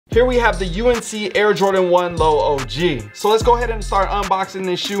Here we have the UNC Air Jordan 1 Low OG. So let's go ahead and start unboxing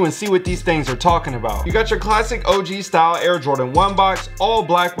this shoe and see what these things are talking about. You got your classic OG style Air Jordan 1 box, all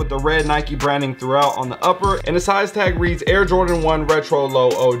black with the red Nike branding throughout on the upper, and the size tag reads Air Jordan 1 Retro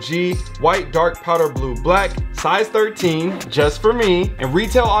Low OG, white, dark powder blue, black, size 13, just for me, and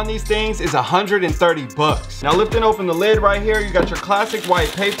retail on these things is 130 bucks. Now lifting open the lid right here, you got your classic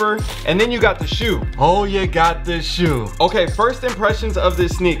white paper, and then you got the shoe. Oh, you got the shoe. Okay, first impressions of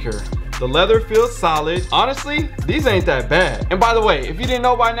this sneaker. The leather feels solid. Honestly, these ain't that bad. And by the way, if you didn't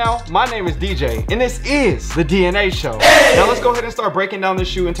know by now, my name is DJ, and this is the DNA Show. Now let's go ahead and start breaking down this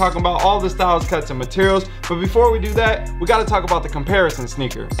shoe and talking about all the styles, cuts, and materials. But before we do that, we gotta talk about the comparison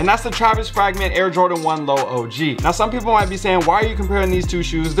sneaker. And that's the Travis Fragment Air Jordan 1 Low OG. Now some people might be saying, why are you comparing these two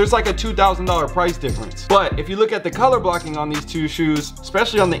shoes? There's like a $2,000 price difference. But if you look at the color blocking on these two shoes,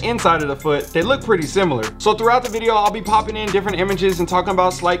 especially on the inside of the foot, they look pretty similar. So throughout the video, I'll be popping in different images and talking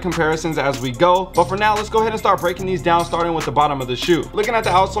about slight comparisons as we go. But for now, let's go ahead and start breaking these down, starting with the bottom of the shoe. Looking at the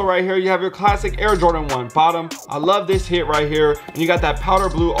outsole right here, you have your classic Air Jordan 1 bottom. I love this hit right here. And you got that powder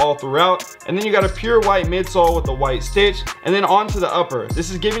blue all throughout. And then you got a pure white midsole with the white stitch. And then onto the upper.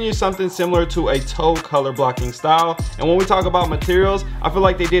 This is giving you something similar to a toe color blocking style. And when we talk about materials, I feel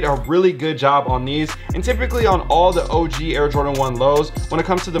like they did a really good job on these. And typically on all the OG Air Jordan 1 lows, when it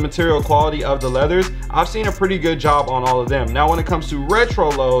comes to the material quality of the leathers, I've seen a pretty good job on all of them. Now when it comes to retro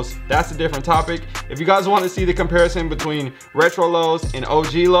lows, that's a different topic. If you guys want to see the comparison between retro lows and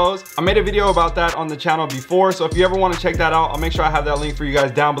OG lows, I made a video about that on the channel before, so if you ever want to check that out, I'll make sure I have that link for you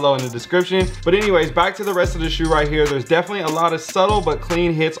guys down below in the description. But anyways, back to the rest of the shoe right here. There's definitely a lot of subtle but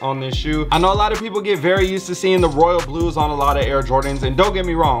clean hits on this shoe. I know a lot of people get very used to seeing the royal blues on a lot of Air Jordans, and don't get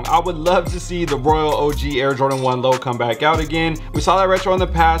me wrong, I would love to see the royal OG Air Jordan 1 Low come back out again. We saw that retro in the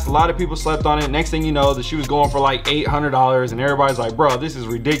past, a lot of people slept on it. Next thing you know, the shoe is going for like $800 and everybody's like, bro, this is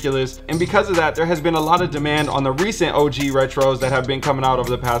ridiculous. And because of that, there has been a lot of demand on the recent OG retros that have been coming out over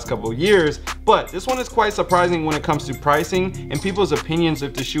the past couple of years. But this one is quite surprising when it comes to pricing and people's opinions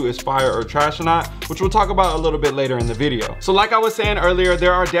if the shoe is fire or trash or not, which we'll talk about a little bit later in the video. So like I was saying earlier,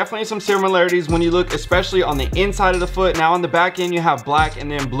 there are definitely some similarities when you look especially on the inside of the foot. Now on the back end, you have black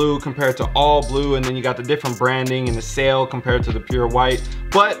and then blue compared to all blue, and then you got the different branding and the sail compared to the pure white.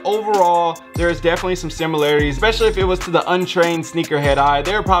 But overall, there's definitely some similarities, especially if it was to the untrained sneakerhead eye.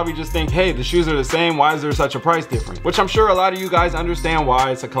 They would probably just think, hey, the shoes are the same, why is there such a price difference? Which I'm sure a lot of you guys understand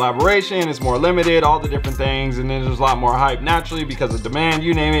why. It's a collaboration, it's more limited, all the different things, and then there's a lot more hype naturally because of demand,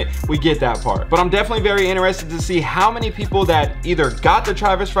 you name it, we get that part. But I'm definitely very interested to see how many people that either got the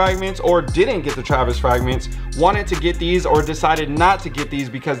Travis Fragments or didn't get the Travis Fragments wanted to get these or decided not to get these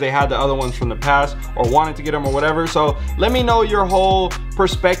because they had the other ones from the past or wanted to get them or whatever. So let me know your whole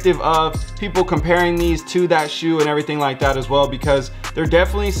perspective of people comparing these to that shoe and everything like that as well, because they're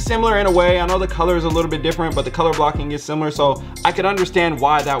definitely similar in a way. I know the color is a little bit different, but the color blocking is similar, so I could understand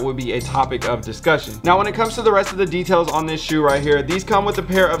why that would be a topic of discussion. Now when it comes to the rest of the details on this shoe right here, these come with a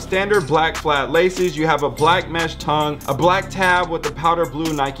pair of standard black flat laces. You have a black mesh tongue, a black tab with the powder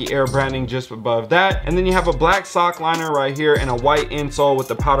blue Nike Air branding just above that, and then you have a black sock liner right here and a white insole with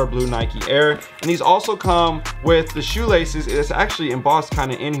the powder blue Nike Air. And these also come with the shoelaces. It's actually embossed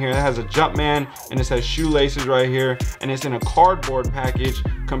kind of in here. It has a Jumpman and it says shoelaces right here, and it's in a cardboard package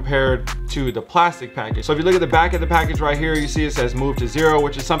compared to the plastic package. So if you look at the back of the package right here, you see it says move to zero,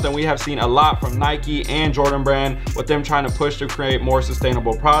 which is something we have seen a lot from Nike and Jordan brand with them trying to push to create more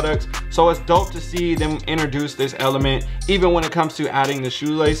sustainable products. So it's dope to see them introduce this element even when it comes to adding the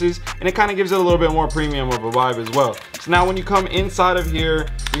shoelaces, and it kind of gives it a little bit more premium of a vibe as well. So now when you come inside of here,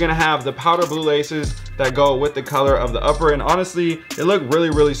 you're gonna have the powder blue laces that go with the color of the upper, and honestly they look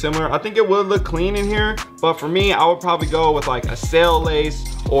really similar. I think it would look clean in here, but for me I would probably go with like a sail lace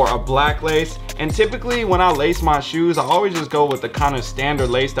or a black lace. And typically when I lace my shoes, I always just go with the kind of standard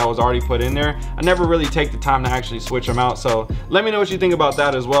lace that was already put in there. I never really take the time to actually switch them out. So let me know what you think about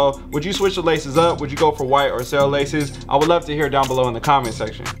that as well. Would you switch the laces up? Would you go for white or sail laces? I would love to hear down below in the comment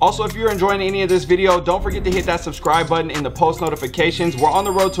section. Also, if you're enjoying any of this video, don't forget to hit that subscribe button and the post notifications. We're on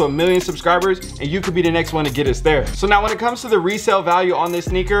the road to 1 million subscribers, and you could be the next one to get us there. So now when it comes to the resale value on this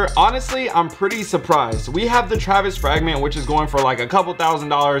sneaker, honestly, I'm pretty surprised. We have the Travis Fragment, which is going for like a couple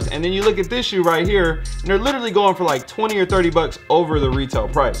 $1,000s, and then you look at this shoe right here, and they're literally going for like 20 or 30 bucks over the retail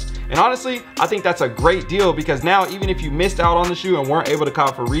price. And honestly, I think that's a great deal, because now even if you missed out on the shoe and weren't able to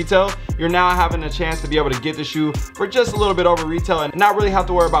cop for retail, you're now having a chance to be able to get the shoe for just a little bit over retail and not really have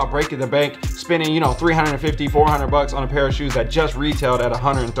to worry about breaking the bank, spending, you know, 350, 400 bucks on a pair of shoes that just retailed at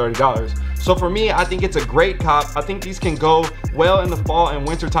 $130. So for me, I think it's a great cop. I think these can go well in the fall and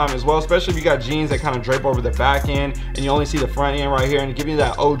winter time as well, especially if you got jeans that kind of drape over the back end and you only see the front end right here, and give you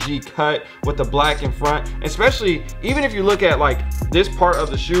that OG cut with the black in front. Especially even if you look at like this part of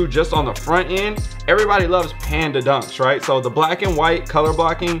the shoe just on the front end, everybody loves panda dunks, right? So the black and white color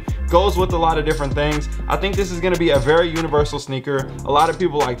blocking goes with a lot of different things. I think this is going to be a very universal sneaker. A lot of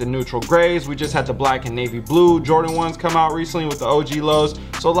people like the neutral grays. We just had the black and navy blue Jordan 1s come out recently with the OG lows.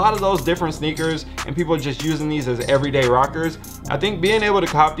 So a lot of those different sneakers and people just using these as everyday rockers. I think being able to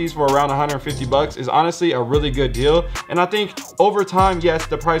cop these for around 150 bucks is honestly a really good deal. And I think over time, yes,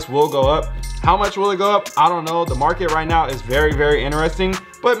 the price will go up. How much will it go up? I don't know. The market right now is very, very interesting.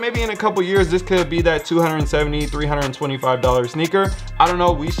 But maybe in a couple years, this could be that $270, $325 sneaker. I don't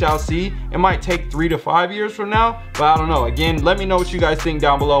know, we shall see. It might take 3 to 5 years from now, but I don't know. Again, let me know what you guys think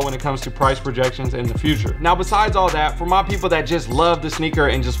down below when it comes to price projections in the future. Now, besides all that, for my people that just love the sneaker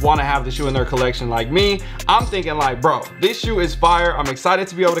and just want to have the shoe in their collection like me, I'm thinking like, bro, this shoe is fire. I'm excited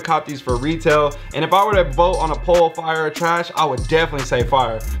to be able to cop these for retail. And if I were to vote on a poll, fire or trash, I would definitely say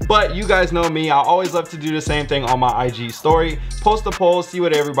fire. But you guys know me, I always love to do the same thing on my IG story. Post a poll, see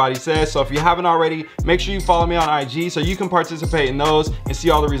what everybody says. So if you haven't already, make sure you follow me on IG so you can participate in those and see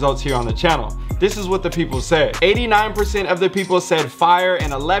all the results here on the channel. This is what the people said. 89% of the people said fire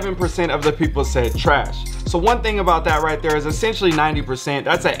and 11% of the people said trash. So one thing about that right there is essentially 90%.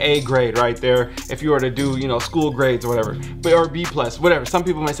 That's an A grade right there if you were to do, you know, school grades or whatever, or B plus, whatever. Some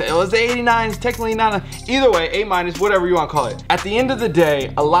people might say, oh, it's 89, it's technically not a, either way, A minus, whatever you want to call it. At the end of the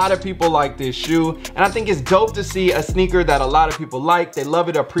day, a lot of people like this shoe, and I think it's dope to see a sneaker that a lot of people like, they love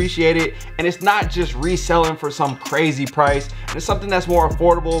it, appreciate it, and it's not just reselling for some crazy price, and it's something that's more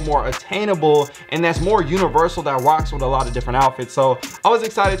affordable, more attainable, and that's more universal, that rocks with a lot of different outfits. So I was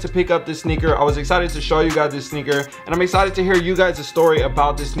excited to pick up this sneaker. I was excited to show you guys this sneaker, and I'm excited to hear you guys' story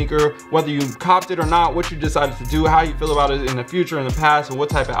about this sneaker, whether you copped it or not, what you decided to do, how you feel about it in the future, in the past, and what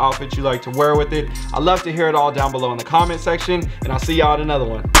type of outfit you like to wear with it. I'd love to hear it all down below in the comment section, and I'll see y'all in another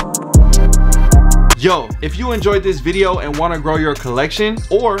one. Yo, if you enjoyed this video and want to grow your collection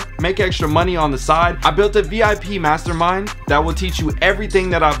or make extra money on the side, I built a VIP mastermind that will teach you everything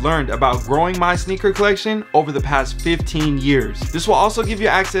that I've learned about growing my sneaker collection over the past 15 years. This will also give you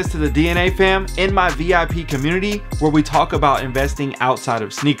access to the DNA fam in my VIP community where we talk about investing outside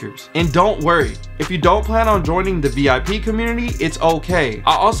of sneakers. And don't worry, if you don't plan on joining the VIP community, it's okay.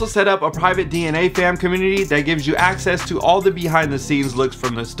 I also set up a private DNA fam community that gives you access to all the behind the scenes looks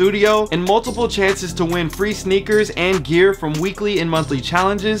from the studio and multiple chances to win free sneakers and gear from weekly and monthly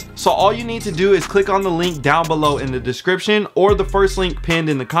challenges. So all you need to do is click on the link down below in the description or the first link pinned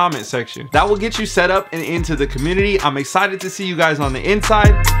in the comment section. That will get you set up and into the community. I'm excited to see you guys on the inside.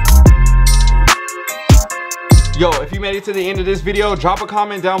 Yo, if you made it to the end of this video, drop a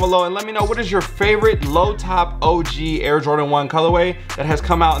comment down below and let me know what is your favorite low top OG Air Jordan 1 colorway that has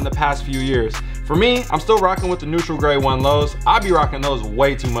come out in the past few years. For me, I'm still rocking with the neutral gray 1 lows. I'll be rocking those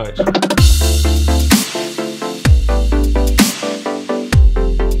way too much.